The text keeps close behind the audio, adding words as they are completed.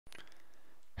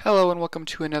Hello and welcome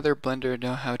to another Blender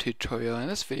Know-How tutorial. In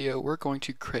this video we're going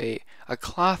to create a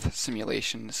cloth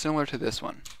simulation similar to this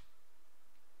one.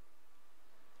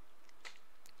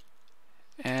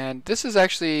 And this is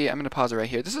actually, I'm going to pause it right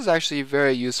here, this is actually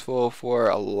very useful for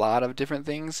a lot of different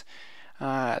things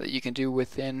that you can do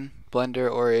within Blender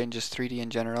or in just 3D in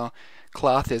general.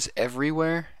 Cloth is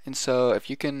everywhere, and so if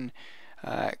you can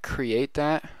create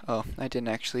that, oh, I didn't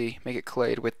actually make it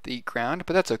collide with the ground,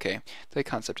 but that's okay, the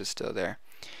concept is still there.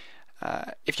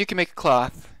 If you can make a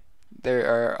cloth, there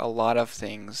are a lot of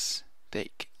things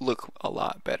that look a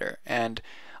lot better. And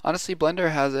honestly, Blender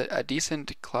has a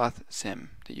decent cloth sim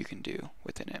that you can do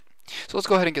within it. So let's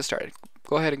go ahead and get started.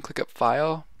 Go ahead and click up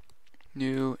File,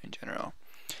 New, and General.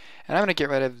 And I'm going to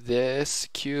get rid of this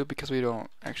cube because we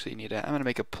don't actually need it. I'm going to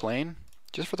make a plane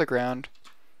just for the ground.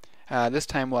 This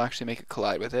time we'll actually make it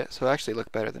collide with it, so it'll actually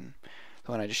look better than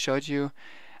the one I just showed you.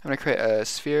 I'm going to create a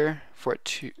sphere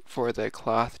for the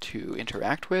cloth to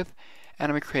interact with, and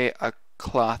I'm going to create a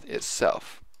cloth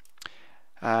itself.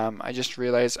 I just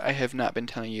realized I have not been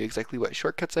telling you exactly what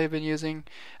shortcuts I've been using,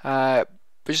 but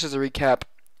just as a recap,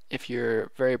 if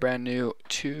you're very brand new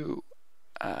to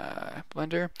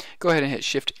Blender, go ahead and hit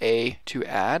Shift A to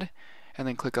add, and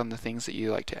then click on the things that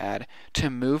you like to add.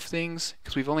 To move things,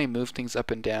 because we've only moved things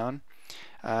up and down,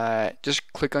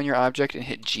 just click on your object and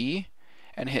hit G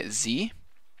and hit Z.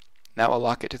 That will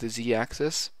lock it to the Z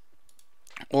axis.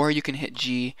 Or you can hit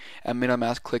G and middle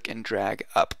mouse click and drag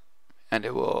up, and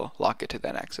it will lock it to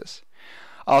that axis.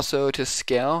 Also, to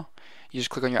scale, you just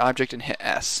click on your object and hit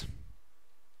S,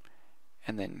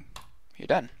 and then you're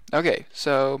done. Okay,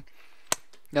 so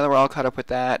now that we're all caught up with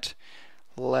that,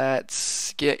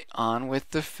 let's get on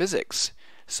with the physics.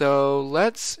 So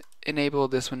let's enable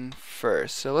this one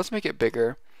first. So let's make it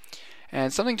bigger.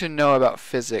 And something to know about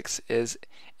physics is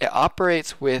it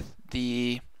operates with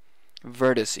the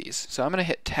vertices. So I'm going to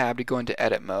hit Tab to go into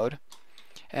edit mode.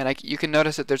 And you can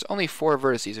notice that there's only 4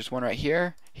 vertices. There's one right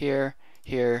here, here,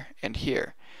 here, and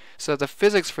here. So the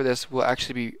physics for this will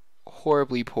actually be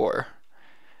horribly poor.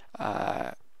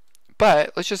 But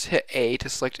let's just hit A to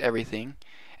select everything,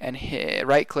 and hit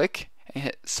right click and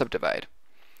hit subdivide.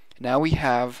 Now we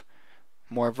have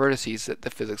more vertices that the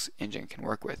physics engine can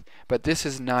work with, but this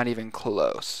is not even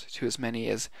close to as many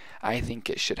as I think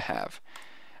it should have.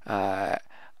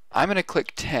 I'm going to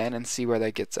click 10 and see where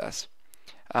that gets us.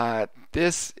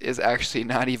 This is actually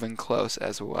not even close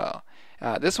as well.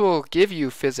 This will give you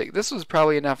physics. This was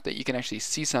probably enough that you can actually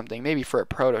see something, maybe for a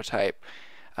prototype,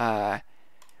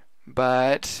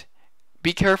 but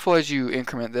be careful as you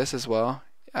increment this as well.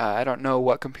 I don't know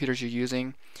what computers you're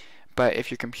using, but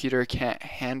if your computer can't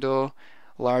handle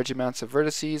large amounts of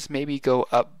vertices, maybe go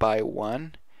up by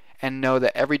 1, and know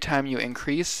that every time you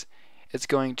increase, it's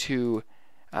going to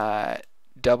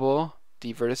double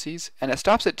the vertices, and it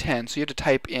stops at 10, so you have to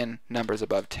type in numbers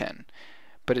above 10,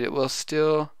 but it will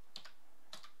still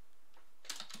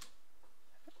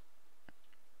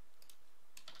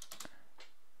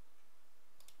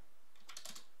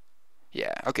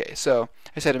yeah, okay, so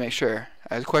I just had to make sure.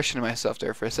 I was questioning myself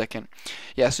there for a second.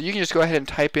 Yeah, so you can just go ahead and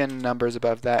type in numbers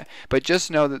above that, but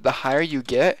just know that the higher you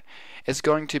get, it's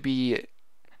going to be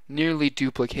nearly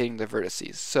duplicating the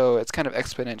vertices. So it's kind of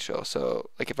exponential. So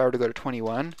like if I were to go to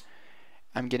 21,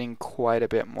 I'm getting quite a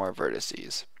bit more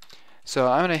vertices. So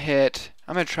I'm going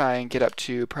to try and get up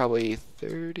to probably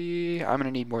 30. I'm going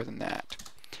to need more than that.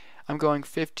 I'm going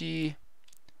 50,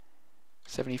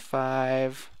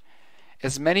 75.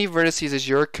 As many vertices as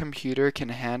your computer can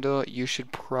handle, you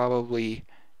should probably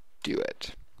do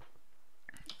it.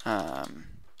 Yeah,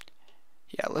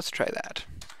 let's try that.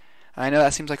 I know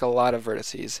that seems like a lot of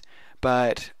vertices,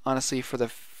 but honestly, for the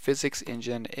physics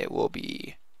engine, it will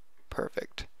be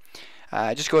perfect.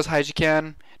 Just go as high as you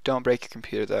can. Don't break your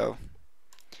computer, though.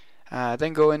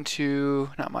 Then go into,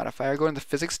 not modifier, go into the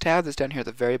physics tab that's down here at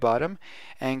the very bottom,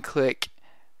 and click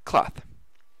cloth.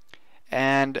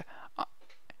 And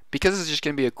because this is just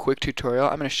going to be a quick tutorial,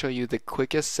 I'm going to show you the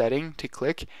quickest setting to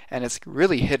click, and it's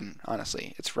really hidden,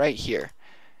 honestly. It's right here.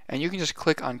 And you can just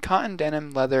click on cotton,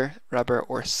 denim, leather, rubber,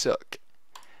 or silk.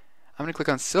 I'm going to click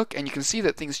on silk, and you can see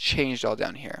that things changed all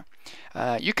down here.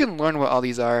 You can learn what all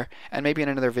these are, and maybe in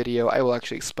another video I will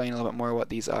actually explain a little bit more what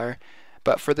these are.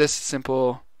 But for this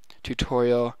simple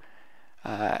tutorial,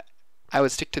 I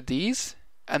would stick to these,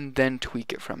 and then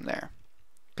tweak it from there,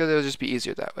 because it'll just be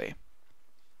easier that way.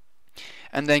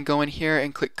 And then go in here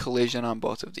and click collision on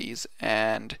both of these,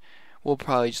 and we'll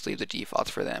probably just leave the defaults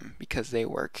for them because they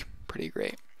work pretty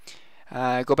great.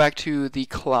 Go back to the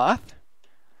cloth,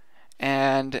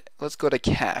 and let's go to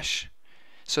cache.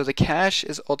 So the cache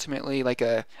is ultimately like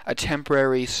a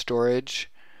temporary storage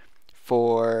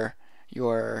for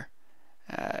your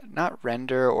not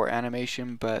render or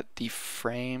animation, but the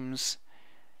frames.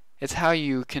 It's how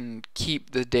you can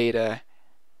keep the data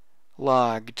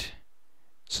logged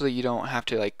so that you don't have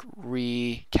to like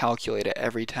recalculate it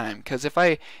every time. Because if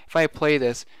I play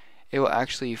this, it will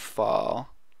actually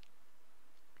fall,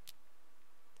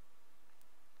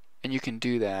 and you can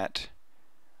do that.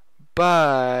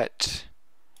 But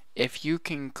if you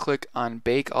can click on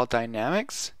Bake All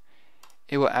Dynamics,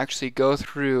 it will actually go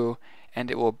through and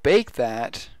it will bake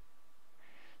that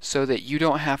so that you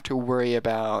don't have to worry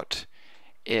about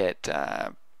it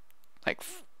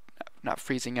not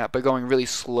freezing up, but going really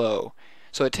slow.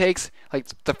 So it takes, like,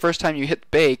 the first time you hit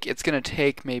bake, it's going to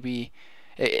take maybe,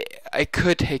 it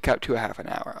could take up to a half an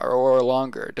hour or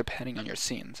longer, depending on your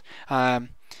scenes.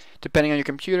 Depending on your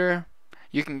computer,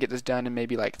 you can get this done in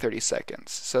maybe like 30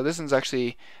 seconds. So this one's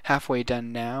actually halfway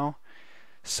done now.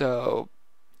 So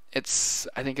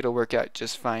I think it'll work out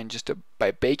just fine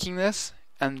by baking this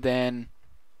and then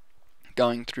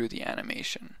going through the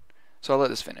animation. So I'll let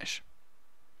this finish.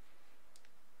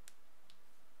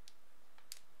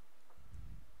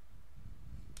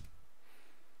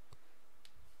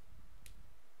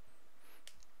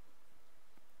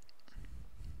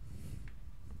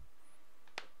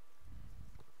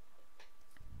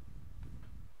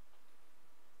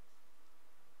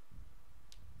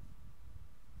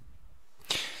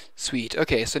 Sweet.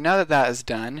 Okay, so now that that is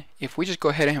done, if we just go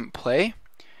ahead and hit play,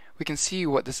 we can see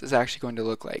what this is actually going to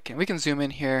look like. And we can zoom in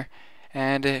here,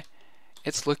 and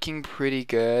it's looking pretty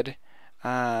good.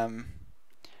 I'm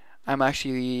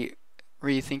actually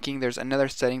rethinking there's another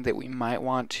setting that we might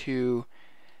want to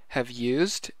have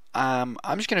used. I'm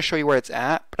just going to show you where it's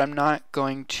at, but I'm not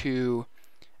going to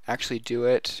actually do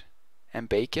it and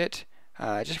bake it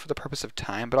just for the purpose of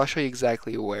time, but I'll show you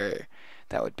exactly where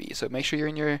that would be. So make sure you're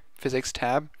in your physics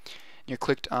tab, you're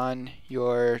clicked on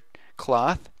your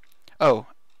cloth. Oh,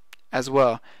 as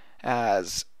well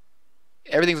as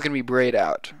everything's going to be grayed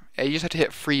out. You just have to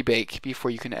hit free bake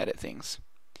before you can edit things.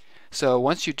 So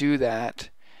once you do that,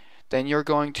 then you're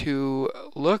going to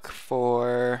look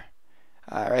for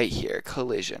right here,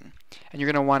 collision, and you're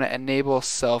going to want to enable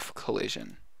self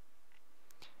collision.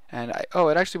 And it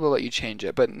actually will let you change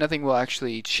it, but nothing will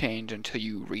actually change until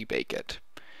you rebake it.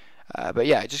 But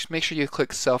yeah, just make sure you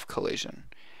click self collision,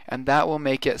 and that will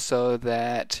make it so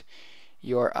that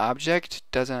your object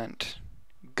doesn't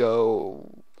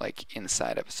go like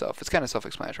inside of itself. It's kind of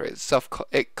self-explanatory.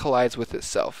 It collides with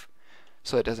itself,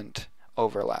 so it doesn't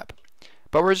overlap.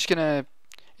 But we're just gonna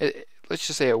let's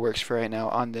just say it works for right now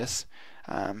on this.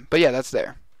 But yeah, that's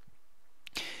there.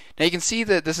 Now you can see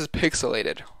that this is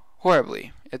pixelated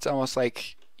horribly. It's almost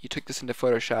like you took this into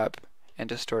Photoshop and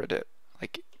distorted it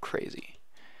like crazy.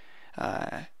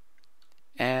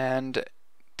 And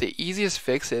the easiest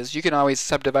fix is you can always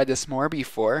subdivide this more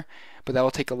before, but that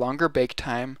will take a longer bake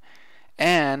time,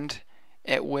 and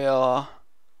it will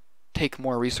take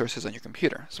more resources on your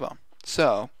computer as well.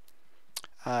 So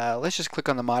let's just click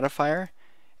on the modifier,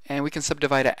 and we can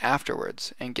subdivide it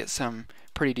afterwards and get some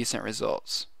pretty decent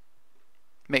results.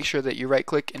 Make sure that you right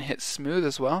click and hit smooth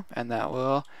as well, and that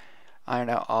will iron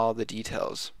out all the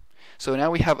details. So now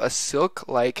we have a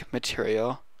silk-like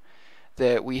material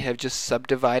that we have just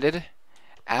subdivided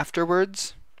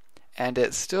afterwards, and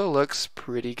it still looks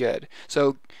pretty good.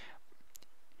 So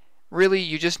really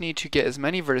you just need to get as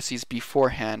many vertices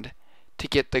beforehand to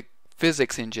get the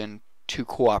physics engine to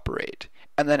cooperate,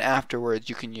 and then afterwards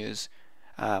you can use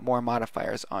more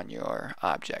modifiers on your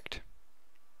object.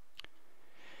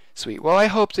 Sweet. Well, I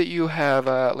hope that you have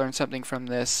learned something from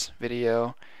this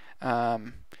video.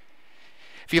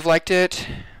 If you've liked it,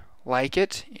 like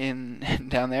it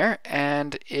down there,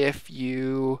 and if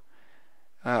you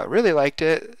really liked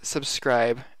it,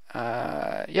 subscribe.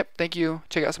 Yep, thank you.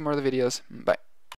 Check out some more of the videos. Bye.